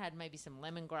cocktail. I think it had maybe some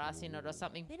lemongrass in it or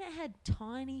something. Then it had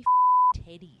tiny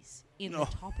teddies in the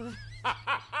top of it.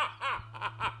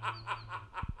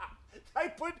 They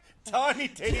put tiny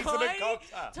teddies in a Tiny-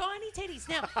 cocktail. Tiny teddies.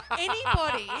 Now,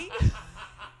 anybody...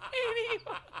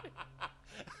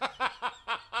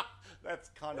 That's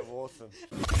kind of awesome.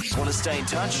 Want to stay in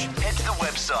touch? Head to the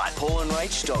website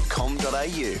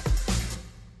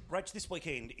paulandrach.com.au. Rach, this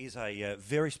weekend is a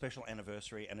very special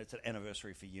anniversary, and it's an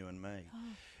anniversary for you and me.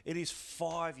 It is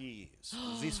 5 years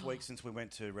this week since we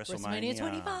went to WrestleMania. WrestleMania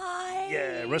 25.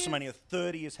 Yeah, WrestleMania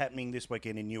 30 is happening this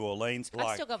weekend in New Orleans.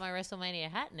 I still got my WrestleMania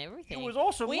hat and everything. It was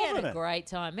awesome, We wasn't had a it? great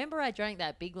time. Remember I drank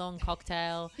that big, long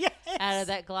cocktail Yes. out of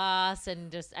that glass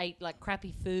and just ate, like,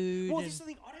 crappy food. Well, and- this is the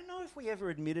thing. I don't know if we ever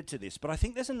admitted to this, but I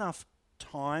think there's enough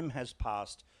time has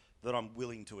passed that I'm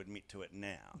willing to admit to it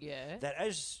now. Yeah. That,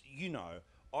 as you know,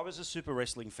 I was a super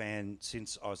wrestling fan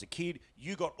since I was a kid.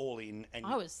 You got all in, and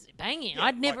I was banging. Yeah,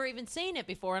 I'd never like- even seen it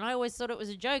before, and I always thought it was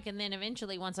a joke. And then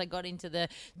eventually, once I got into the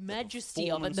majesty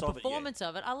of it, performance the of it, yeah. performance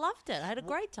of it, I loved it. I had a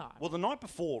great time. Well, the night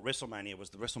before WrestleMania was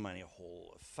the WrestleMania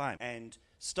Hall of Fame, and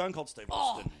Stone Cold Steve oh,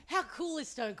 Austin. how cool is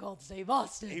Stone Cold Steve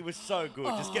Austin? He was so good,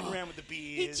 just getting around with the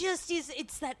He beers. just is.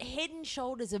 It's that head and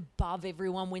shoulders above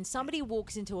everyone when somebody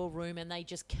walks into a room and they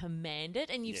just command it.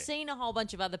 And you've Yeah. seen a whole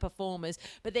bunch of other performers,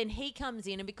 but then he comes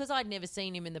in, and because I'd never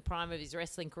seen him in the prime of his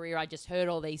wrestling career, I just heard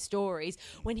all these stories.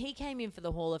 When he came in for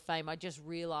the Hall of Fame, I just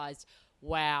realised,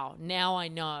 wow, now I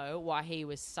know why he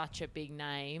was such a big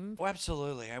name. Oh,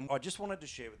 absolutely. And I just wanted to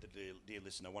share with the dear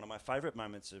listener, one of my favourite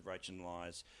moments of Rach and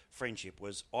I's friendship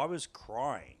was I was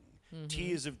crying.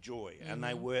 Tears of joy, and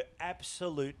they were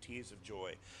absolute tears of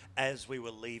joy as we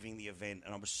were leaving the event,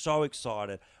 and I was so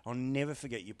excited. I'll never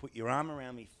forget, you put your arm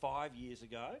around me 5 years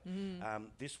ago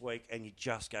this week, and you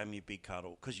just gave me a big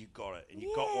cuddle because you got it, and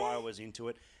you got why I was into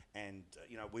it. And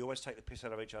we always take the piss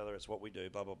out of each other, it's what we do,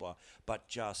 blah blah blah, but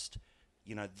just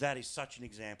that is such an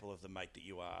example of the mate that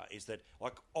you are, is that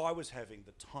like I was having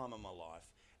the time of my life,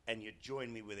 and you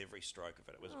joined me with every stroke of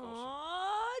it. It was awesome.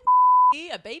 Oh,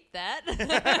 I beeped that.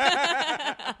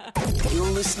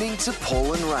 You're listening to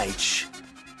Paul and Rach.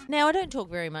 Now, I don't talk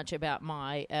very much about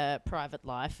my private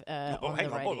life on hang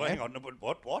the on, radio. hang on.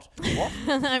 What?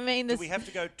 I mean, Do this, we have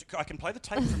to go? I can play the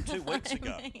tape from 2 weeks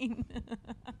ago.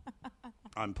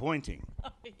 I'm pointing.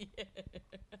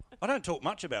 I don't talk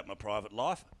much about my private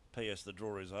life. P.S. The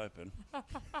drawer is open.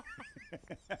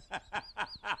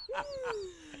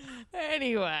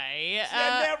 Anyway,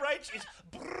 And now Rach is...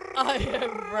 I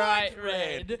am bright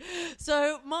red.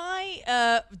 So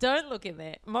my, don't look in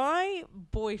there. My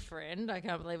boyfriend, I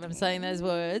can't believe I'm saying those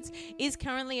words, is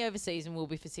currently overseas and will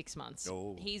be for 6 months.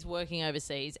 Oh. He's working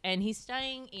overseas and he's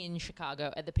staying in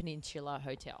Chicago at the Peninsula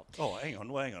Hotel. Oh, hang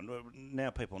on.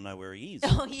 Now people know where he is.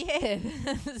 Oh, yeah,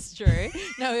 that's true.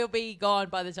 No, he'll be gone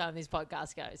by the time this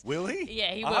podcast goes. Will he?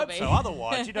 Yeah, he I will hope be. so.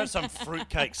 Otherwise, some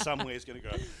fruitcake somewhere is going to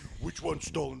go, which one's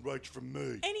stolen Rach from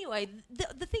me? Anyway,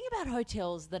 the thing about hotels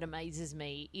that amazes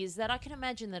me is that I can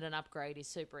imagine that an upgrade is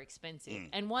super expensive.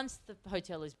 And once the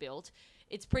hotel is built,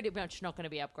 it's pretty much not going to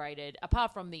be upgraded,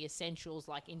 apart from the essentials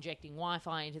like injecting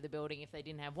Wi-Fi into the building if they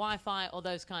didn't have Wi-Fi or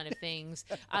those kind of things.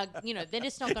 They're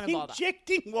just not going to bother.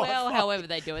 Injecting Wi-Fi. Well, however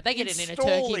they do it. They get it in a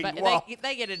turkey. Installing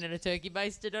They get it in a turkey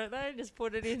baster, don't they? Just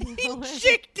put it in.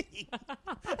 Injecting.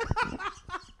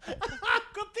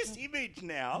 I've got this image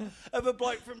now of a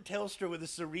bloke from Telstra with a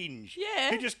syringe.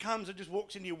 Yeah. Who just comes and just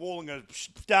walks into your wall and goes,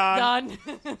 "Psh, done.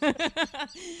 Done.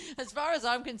 As far as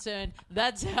I'm concerned,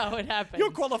 that's how it happens. You're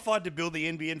qualified to build the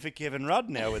NBN for Kevin Rudd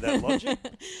now with that logic.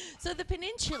 So the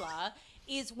Peninsula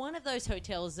is one of those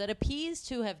hotels that appears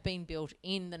to have been built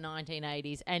in the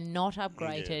 1980s and not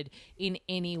upgraded in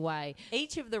any way.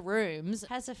 Each of the rooms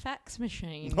has a fax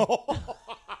machine.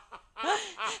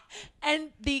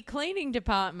 And the cleaning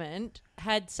department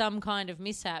had some kind of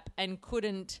mishap and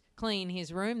couldn't clean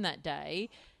his room that day,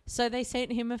 so they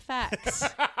sent him a fax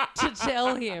to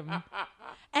tell him.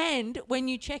 And when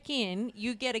you check in,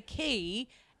 you get a key,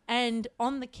 and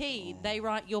on the key they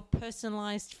write your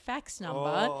personalised fax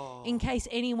number in case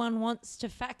anyone wants to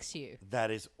fax you.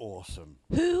 That is awesome.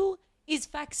 Who is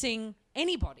faxing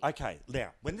anybody? Okay, now,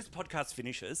 when this podcast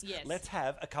finishes, Yes. let's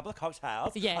have a couple of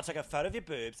cocktails. Yeah. I'll take a photo of your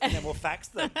boobs and then we'll fax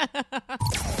them.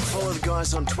 Follow the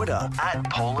guys on Twitter at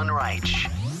Paul and Rach.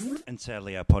 And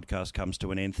sadly, our podcast comes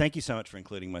to an end. Thank you so much for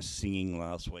including my singing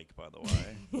last week, by the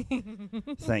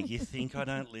way. Thank you. Think I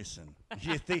don't listen.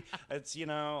 You think it's,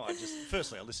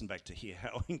 firstly, I listen back to hear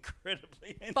how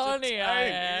incredibly Funny I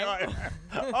entertaining am.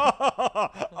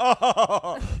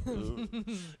 I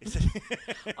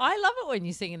I love it when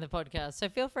you sing in the podcast, so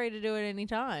feel free to do it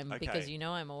anytime because Okay. you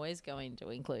know I'm always going to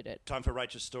include it. Time for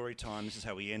Rachel's story time. This is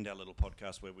how we end our little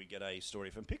podcast where we get a story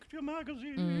from Picture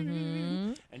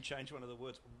Magazine and change one of the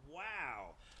words.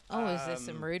 Wow. Oh, is there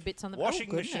some rude bits on the washing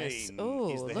oh, goodness. machine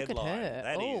Oh, is the look headline. at her.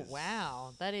 That oh, is-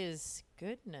 wow. That is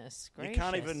goodness You gracious.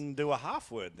 can't even do a half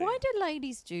word there. Why do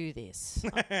ladies do this?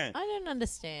 I don't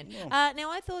understand. Now,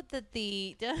 I thought that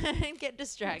don't get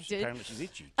distracted. Apparently she's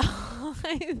itchy.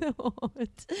 I thought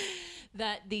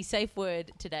that the safe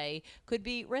word today could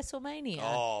be WrestleMania.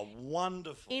 Oh,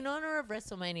 wonderful. In honor of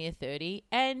WrestleMania 30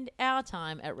 and our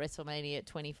time at WrestleMania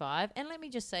 25. And let me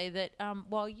just say that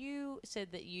while you said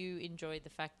that you enjoyed the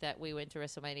fact that we went to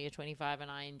WrestleMania 25 and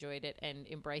I enjoyed it and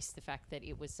embraced the fact that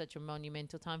it was such a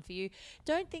monumental time for you,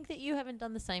 don't think that you haven't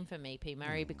done the same for me, P.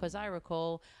 Murray, because I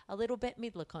recall a little Bette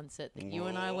Midler concert that you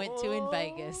and I went to in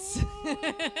Vegas.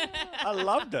 I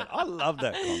loved it. I loved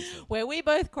that concert. Where we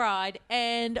both cried,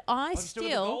 and I still got the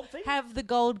still gold thing? have the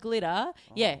gold glitter.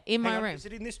 Yeah, in my Hang on, room. is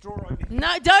it in this drawer over here? No,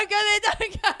 don't go there.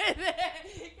 Don't go there.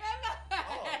 Come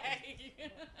back.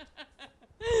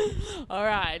 All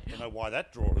right. I don't know why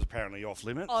that drawer is apparently off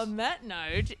limits. On that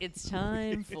note, it's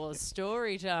time for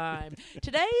story time.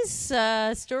 Today's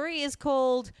story is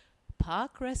called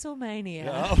Park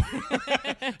WrestleMania.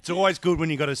 It's always good when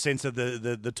you got to censor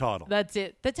the title. That's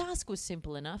it. The task was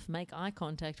simple enough. Make eye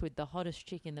contact with the hottest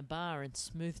chick in the bar and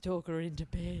smooth talk her into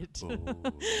bed.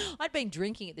 I'd been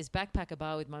drinking at this backpacker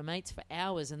bar with my mates for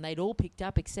hours and they'd all picked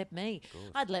up except me.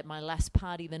 I'd let my last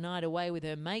party the night away with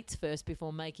her mates first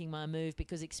before making my move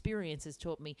because experience has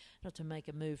taught me not to make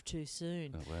a move too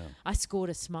soon. Oh, wow. I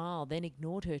scored a smile, then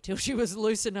ignored her till she was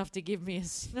loose enough to give me a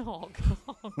snog.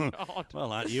 Oh, God.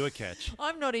 Well, aren't you a catch?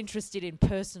 I'm not interested in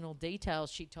personal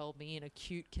details, she told me in a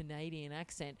cute Canadian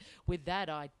accent. With that,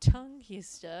 I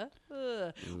tongue-kissed her.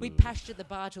 Ugh. We pashed at the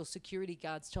bar till security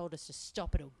guards told us to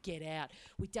stop it or get out.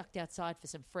 We ducked outside for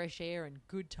some fresh air and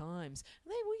good times. Are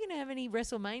we going to have any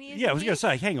WrestleManias? Yeah, I was in going to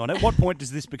say, hang on. At what point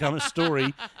does this become a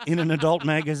story in an adult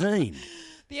magazine?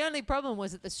 The only problem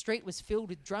was that the street was filled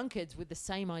with drunkards with the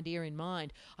same idea in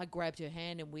mind. I grabbed her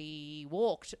hand and we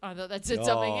walked. I thought that said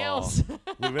something else.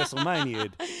 We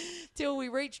WrestleMania'd. Till we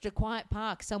reached a quiet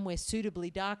park somewhere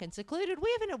suitably dark and secluded.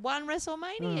 We haven't had one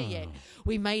WrestleMania yet.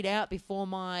 We made out before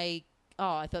my...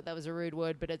 Oh, I thought that was a rude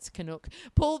word, but it's Canuck.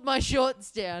 Pulled my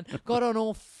shorts down, got on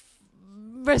all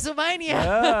WrestleMania.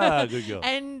 Ah, good girl.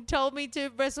 And told me to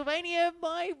my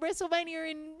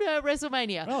WrestleMania in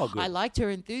WrestleMania. Oh, good. I liked her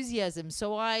enthusiasm,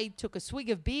 so I took a swig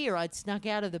of beer I'd snuck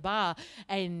out of the bar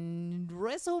and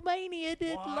WrestleMania'd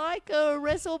it like a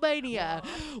WrestleMania.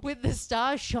 With the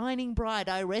stars shining bright,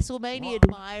 I WrestleMania'd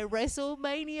my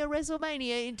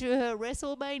WrestleMania into her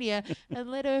WrestleMania and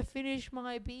let her finish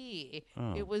my beer.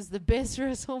 Oh. It was the best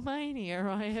WrestleMania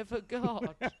I ever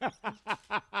got.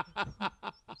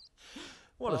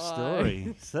 What a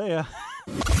story. See ya.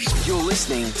 You're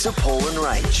listening to Paul and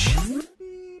Rach.